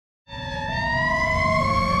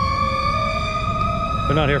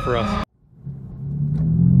They're not here for us.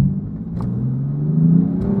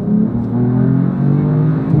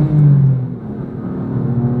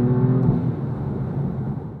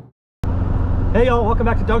 Hey y'all, welcome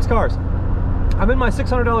back to Doug's Cars. I'm in my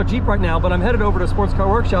 $600 Jeep right now, but I'm headed over to Sports Car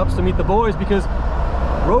Workshops to meet the boys because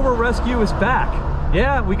Rover Rescue is back.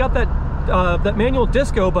 Yeah, we got that that manual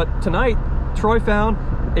disco, but tonight Troy found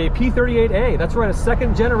a P38A. That's right, a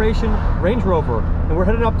second generation Range Rover. And we're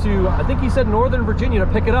headed up to, I think he said Northern Virginia to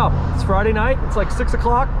pick it up. It's Friday night, it's like 6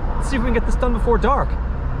 o'clock. Let's see if we can get this done before dark.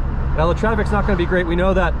 Now the traffic's not gonna be great, we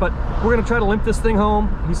know that, but we're gonna try to limp this thing home.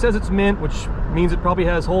 He says it's mint, which means it probably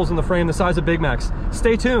has holes in the frame the size of Big Macs.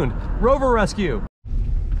 Stay tuned. Rover Rescue. So,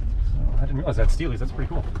 I didn't realize that Steely's, that's pretty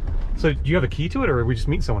cool. So do you have a key to it, or are we just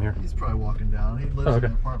meeting someone here? He's probably walking down. He lives in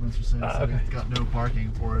apartments or something, so he's got no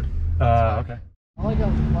parking for it. Okay. All I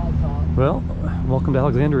got was a flat top. Well, welcome to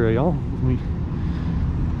Alexandria, y'all.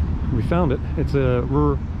 We found it. It's a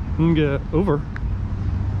Rover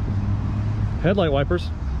headlight wipers.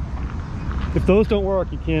 If those don't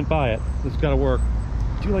work, you can't buy it. It's got to work.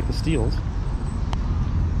 I do like the steels.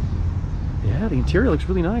 Yeah, the interior looks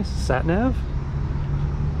really nice. Sat nav.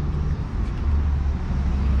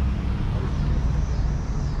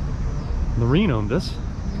 Lorene owned this.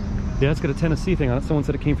 Yeah, it's got a Tennessee thing on it. Someone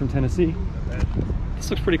said it came from Tennessee. This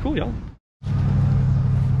looks pretty cool, y'all.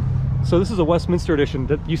 So this is a Westminster edition.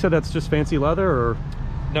 You said that's just fancy leather, or?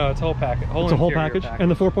 No, it's a whole package. It's a whole package. And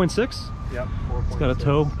the 4.6? Yep, 4.6. It's got a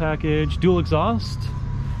tow package, dual exhaust.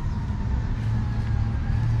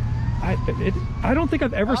 I don't think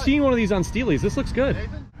I've ever seen one of these on Steely's. This looks good.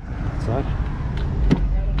 Outside.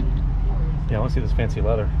 Yeah, I want to see this fancy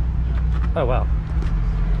leather. Oh wow,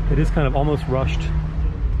 it is kind of almost rushed.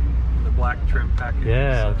 The black trim package.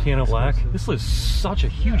 Yeah, the piano black. This is such a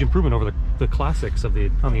huge improvement over the classics of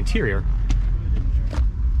on the interior.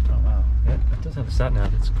 Oh wow, yeah, it does have a sat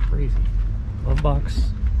nav. It's crazy. Glove box,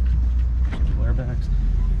 dual airbags,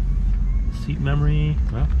 seat memory.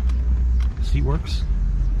 Well, seat works.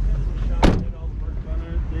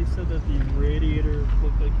 They said that the radiator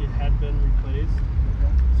looked like it had been replaced,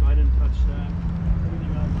 so I didn't touch that.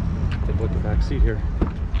 Everything else. Take a look at the back seat here.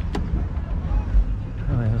 Oh,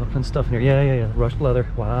 yeah, there's all kinds of stuff in here. Yeah. Rushed leather.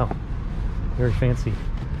 Wow. Very fancy.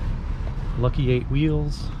 Lucky 8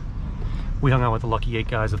 wheels. We hung out with the Lucky 8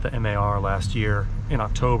 guys at the MAR last year in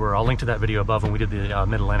October. I'll link to that video above when we did the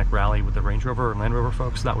Mid-Atlantic Rally with the Range Rover and Land Rover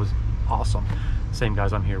folks. That was awesome. Same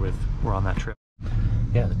guys I'm here with were on that trip.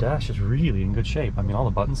 Yeah, the dash is really in good shape. I mean, all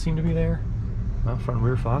the buttons seem to be there. Front and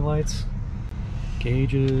rear fog lights,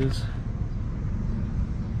 gauges.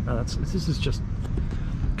 This is just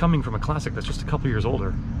coming from a classic that's just a couple years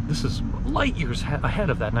older. This is light years ahead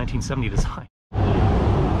of that 1970 design.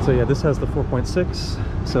 So yeah, this has the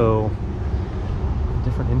 4.6, so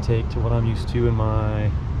different intake to what I'm used to in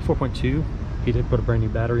my 4.2. He did put a brand new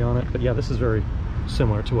battery on it, but yeah, this is very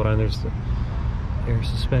similar to what there's the air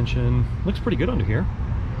suspension. Looks pretty good under here.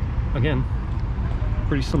 Again,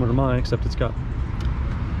 pretty similar to mine, except it's got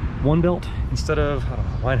one belt instead of, I don't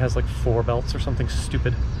know, mine has like 4 belts or something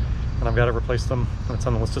stupid, and I've got to replace them. And it's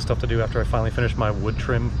on the list of stuff to do after I finally finish my wood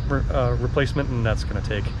trim replacement, and that's going to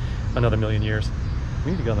take another million years.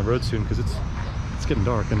 We need to get on the road soon because it's getting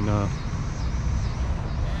dark, and I'm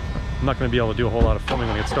not going to be able to do a whole lot of filming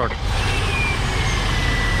when it gets dark.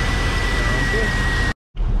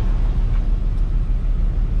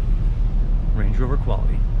 Range Rover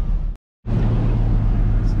quality.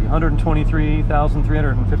 It's the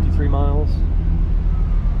 123,353 miles.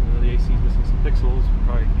 The AC is missing some pixels.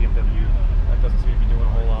 Probably BMW. That doesn't seem to be doing a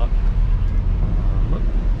whole lot. Look,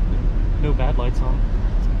 no bad lights on.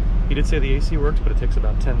 He did say the AC works, but it takes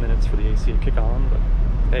about 10 minutes for the AC to kick on. But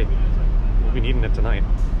hey, we'll be needing it tonight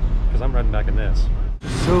because I'm riding back in this.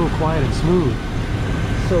 So quiet and smooth.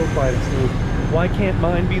 So quiet and smooth. Why can't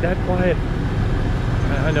mine be that quiet?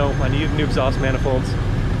 I know, I need new exhaust manifolds.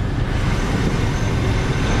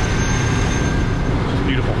 It's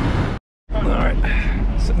beautiful. Alright,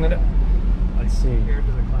 sitting it up. Let's see.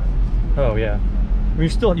 Oh yeah. I mean,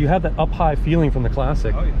 you have that up high feeling from the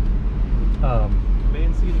classic. Oh yeah.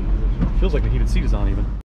 Main seating position. Feels like the heated seat is on even.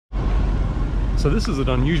 So this is an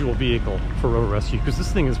unusual vehicle for Rover Rescue because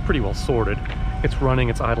this thing is pretty well sorted. It's running,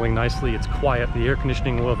 it's idling nicely, it's quiet, the air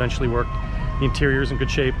conditioning will eventually work, the interior is in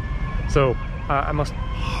good shape. So I must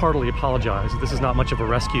heartily apologize. This is not much of a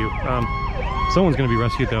rescue. Someone's going to be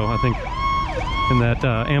rescued though, I think, in that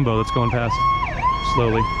Ambo that's going past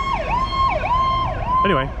slowly.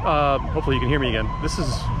 Anyway, hopefully you can hear me again. This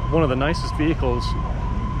is one of the nicest vehicles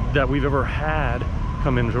that we've ever had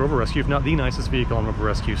come into Rover Rescue, if not the nicest vehicle on Rover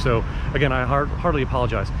Rescue. So again, I heartily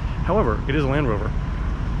apologize. However, it is a Land Rover.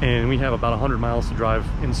 and we have about 100 miles to drive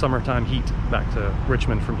in summertime heat back to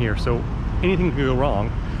Richmond from here. So anything can go wrong,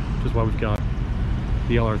 which is why we've got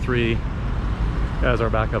the LR3 as our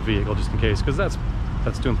backup vehicle, just in case, because that's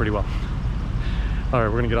doing pretty well. All right,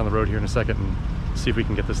 we're gonna get on the road here in a second and see if we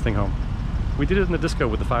can get this thing home. We did it in the disco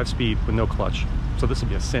with the 5-speed with no clutch, so this will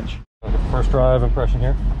be a cinch. First drive impression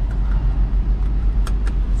here.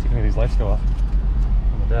 Let's see if any of these lights go off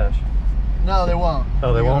on the dash. No, they won't.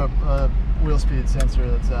 Oh, they won't? A wheel speed sensor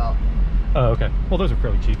that's out. Oh, okay. Well, those are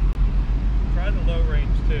fairly cheap. Try the low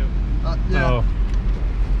range too. Yeah. Oh,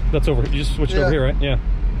 that's over. You just switched over here, right? Yeah.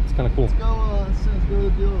 It's kind of cool. Let's go to the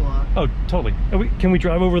dealer lot. Oh, totally. Can we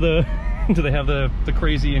drive over the? Do they have the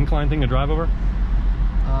crazy incline thing to drive over?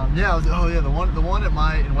 Yeah. Oh, yeah. The one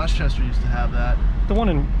in Westchester used to have that. The one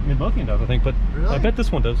in Midlothian does, I think, but really? I bet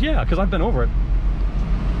this one does. Yeah, because I've been over it.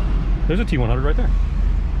 There's a T100 right there.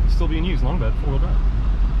 Still being used, long bed, 4-wheel drive.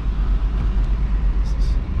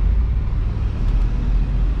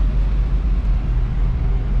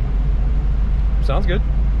 Sounds good.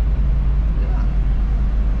 Yeah.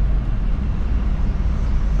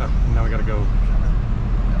 Oh, now we gotta go.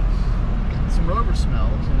 Some Rover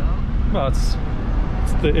smells, you know. Well,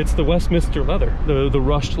 it's the Westminster leather, the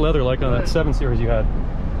rushed leather, like on that 7 Series you had.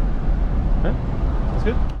 Yeah, that's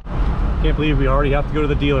good. Can't believe we already have to go to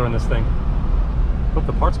the dealer on this thing. Hope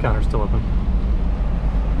the parts counter's still open.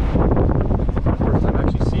 First time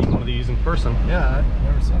actually seeing one of these in person. Yeah, I've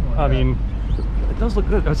never seen one. I mean, it does look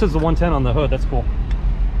good. It says the 110 on the hood. That's cool.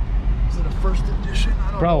 Is it a first edition?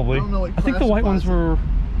 Probably. I don't know what I think the white ones were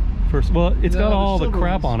first. Well, it's got all the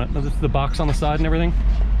crap on it. The box on the side and everything.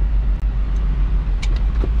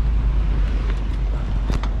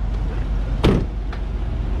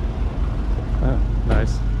 Oh,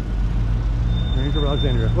 nice. Range Rover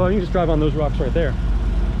Alexandria. Well, you can just drive on those rocks right there.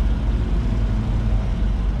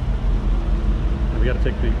 We gotta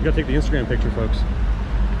take the Instagram picture, folks.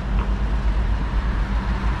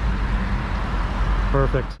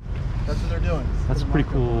 Perfect. That's what they're doing. That's a pretty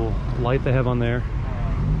cool light they have on there.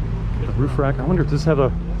 The roof rack. I wonder if this have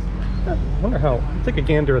a. I wonder how. I'll take a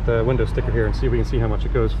gander at the window sticker here and see if we can see how much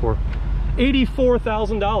it goes for.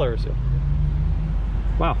 $84,000.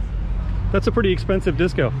 Wow, that's a pretty expensive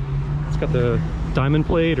disco. It's got the diamond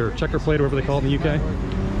plate or checker plate, or whatever they call it in the UK.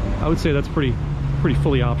 I would say that's pretty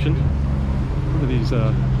fully optioned. What are these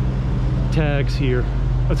tags here?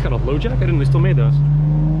 Oh, it's got a low jack. I didn't know they still made those.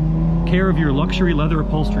 Care of your luxury leather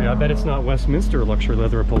upholstery. I bet it's not Westminster luxury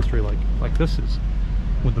leather upholstery like this is,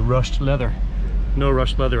 with the rushed leather. No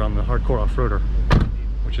rushed leather on the hardcore off-roader,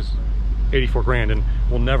 which is 84 grand and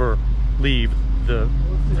will never leave the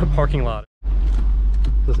parking lot.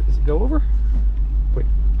 Does it go over? Wait.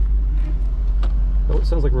 Oh, it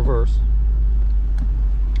sounds like reverse.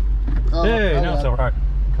 Oh, hey, now it's over. All right,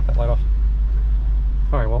 cut that light off.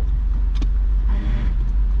 All right, well,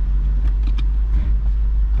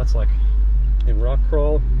 that's like in rock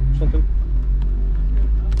crawl or something.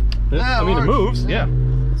 Yeah, I mean, it moves. Yeah,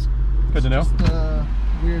 it's good to know. Just,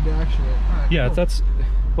 weird to actually. Right, yeah, cool. that's.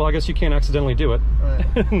 Well, I guess you can't accidentally do it. Right.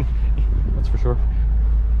 That's for sure.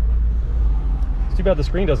 It's too bad the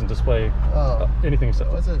screen doesn't display anything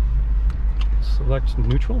except. What's it? Select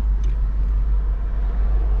neutral.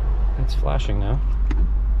 It's flashing now.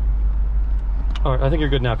 All right, I think you're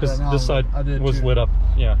good now because this side was lit up.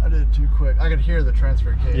 Yeah. I did it too quick. I could hear the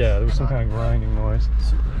transfer case. Yeah, there was some kind of grinding noise.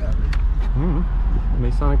 Super happy.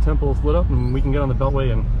 Masonic Temple is lit up, and we can get on the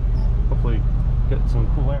Beltway and hopefully get some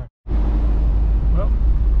cool air. Well,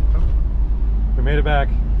 we made it back.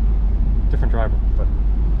 Different driver, but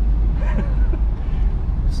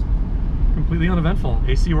it's completely uneventful.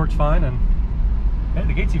 AC worked fine, and hey,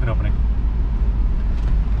 the gate's even opening.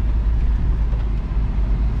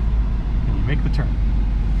 Can you make the turn?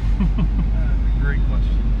 Great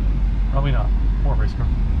question. Probably not. Poor race car.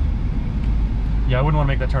 Yeah, I wouldn't want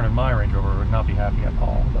to make that turn in my Range Rover. I would not be happy at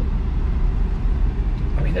all. But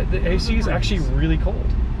I mean, the AC is actually really cold.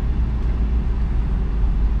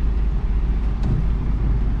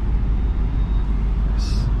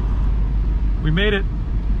 We made it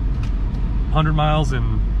 100 miles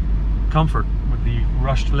in comfort with the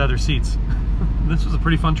rushed leather seats. This was a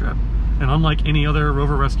pretty fun trip, and unlike any other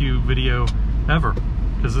Rover Rescue video ever,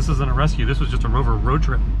 because this isn't a rescue, this was just a Rover road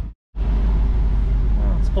trip.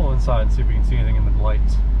 Well, let's pull inside and see if we can see anything in the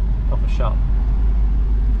lights of the shop.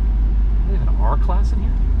 Is there an R-Class in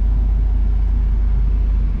here?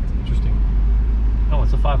 That's interesting. Oh,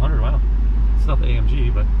 it's a 500, wow. It's not the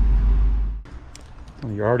AMG, but... Oh,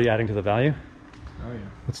 you're already adding to the value? Oh yeah.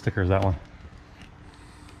 What sticker is that one?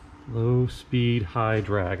 Low speed, high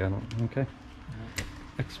drag. I don't. Okay.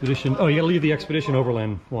 Expedition. Oh, you gotta leave the Expedition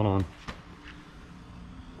Overland one on.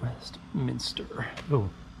 Westminster. Oh,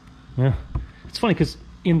 yeah. It's funny because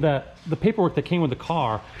in the paperwork that came with the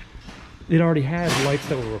car, it already had lights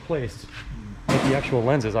that were replaced. Like the actual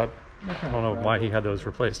lenses, I don't know why he had those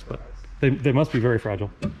replaced, but they must be very fragile.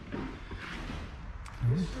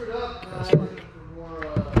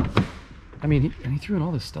 I mean, he threw in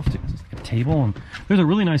all this stuff too. Like a table, and there's a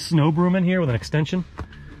really nice snow broom in here with an extension.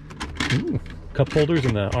 Ooh, cup holders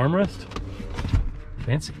and the armrest.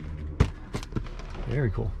 Fancy. Very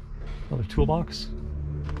cool. Another toolbox.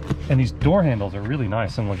 And these door handles are really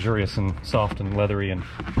nice and luxurious and soft and leathery, and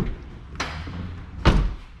I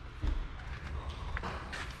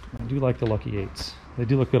do like the Lucky 8s. They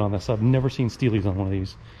do look good on this. I've never seen Steelies on one of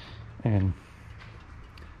these. And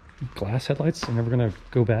glass headlights are never gonna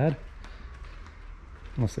go bad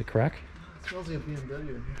unless they crack. It smells like a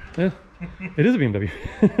BMW. Yeah, it is a BMW.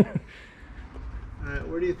 Alright,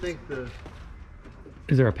 where do you think the...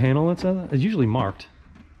 Is there a panel that says that? It's usually marked.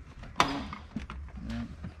 Yeah.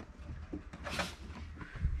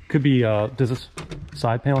 Could be, does this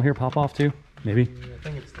side panel here pop off too? Maybe? Yeah, I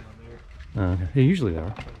think it's down there. Okay. Yeah, usually they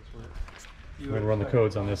are. I'm going to run the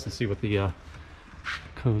codes on this and see what the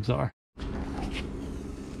codes are.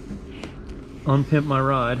 Unpimp my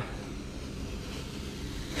ride.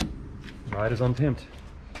 Ride is unpimped.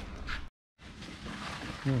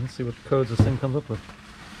 Yeah, let's see what codes this thing comes up with.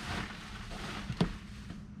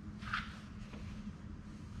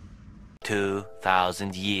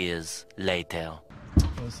 2,000 years later.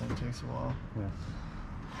 This thing takes a while. Yeah.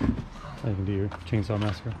 Now you can do your chainsaw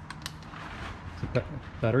massacre. Is it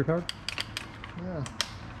battery powered? Yeah.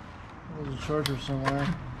 There's a charger somewhere.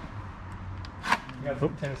 You got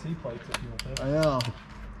some Tennessee plates if you want that. I know.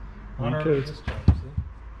 On codes. Discharge, see?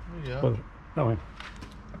 There you What go. is it? That way.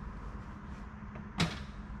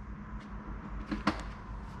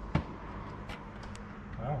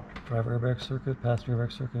 Wow. Driver airbag circuit, passenger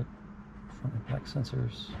airbag circuit, front impact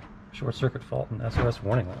sensors, short circuit fault, and SOS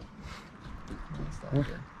warning light. That's not good.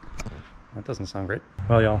 That doesn't sound great.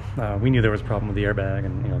 Well, y'all, we knew there was a problem with the airbag,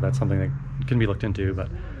 and you know that's something that can be looked into. But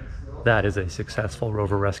that is a successful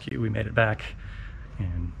Rover Rescue. We made it back,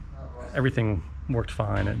 and everything worked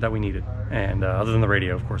fine that we needed. And other than the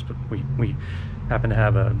radio, of course, but we happened to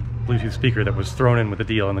have a Bluetooth speaker that was thrown in with the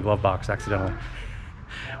deal in the glove box accidentally,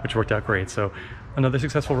 which worked out great. So another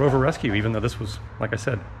successful Rover Rescue, even though this was, like I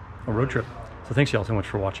said, a road trip. So thanks y'all so much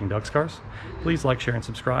for watching Doug's Cars. Please like, share, and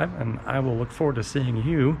subscribe, and I will look forward to seeing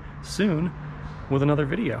you soon with another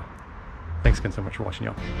video. Thanks again so much for watching,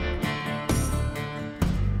 y'all.